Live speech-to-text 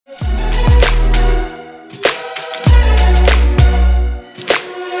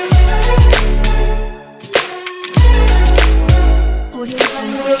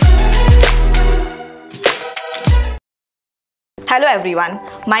everyone,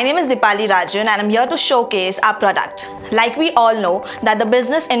 my name is Dipali Rajan and I'm here to showcase our product. Like we all know that the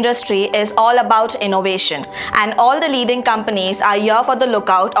business industry is all about innovation and all the leading companies are here for the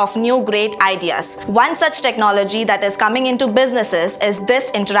lookout of new great ideas. One such technology that is coming into businesses is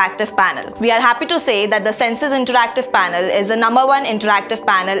this interactive panel. We are happy to say that the Senses interactive panel is the #1 interactive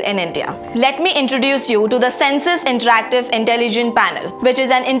panel in India. Let me introduce you to the Senses interactive intelligent panel, which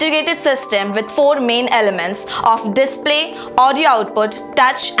is an integrated system with 4 main elements of display, audio output,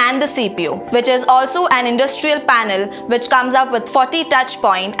 touch and the CPU, which is also an industrial panel which comes up with 40 touch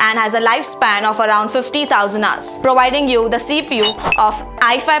points and has a lifespan of around 50,000 hours, providing you the CPU of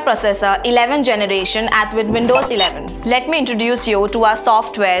i5 processor 11th generation with Windows 11. Let me introduce you to our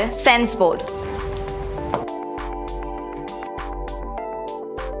software Sense board.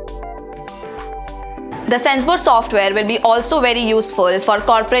 The SenseBoard software will be also very useful for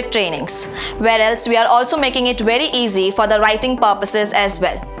corporate trainings, whereas we are also making it very easy for the writing purposes as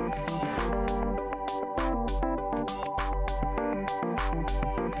well.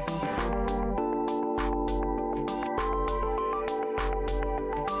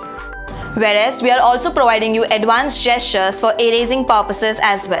 Whereas we are also providing you advanced gestures for erasing purposes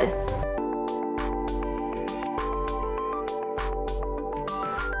as well.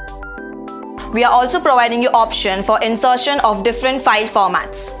 We are also providing you option for insertion of different file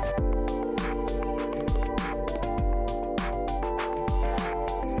formats.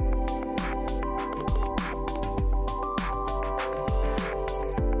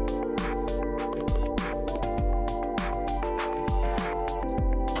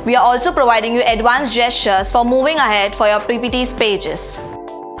 We are also providing you advanced gestures for moving ahead for your PPTs pages.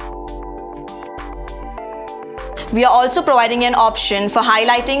 We are also providing an option for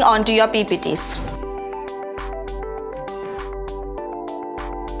highlighting onto your PPTs.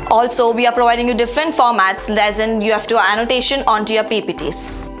 Also, we are providing you different formats, as in you have to annotation onto your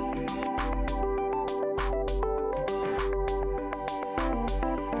PPTs.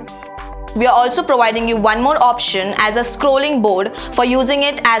 We are also providing you one more option as a scrolling board for using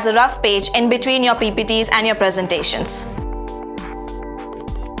it as a rough page in between your PPTs and your presentations.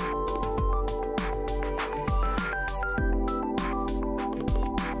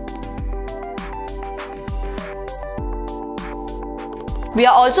 We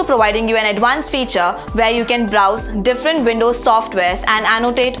are also providing you an advanced feature where you can browse different Windows softwares and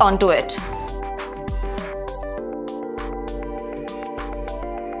annotate onto it.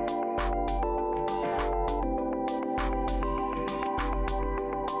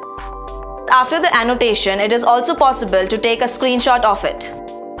 After the annotation, it is also possible to take a screenshot of it.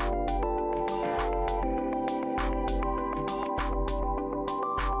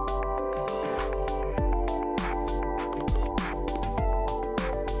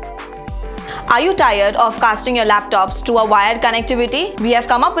 Are you tired of casting your laptops to a wired connectivity? We have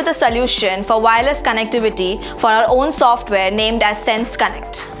come up with a solution for wireless connectivity for our own software named as Sense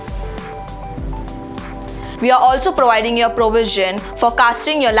Connect. We are also providing you a provision for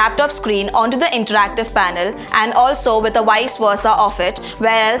casting your laptop screen onto the interactive panel and also with a vice versa of it,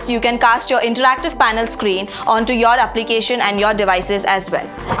 whereas you can cast your interactive panel screen onto your application and your devices as well.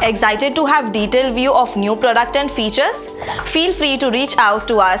 Excited to have detailed view of new product and features? Feel free to reach out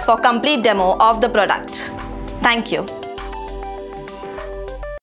to us for complete demo of the product. Thank you.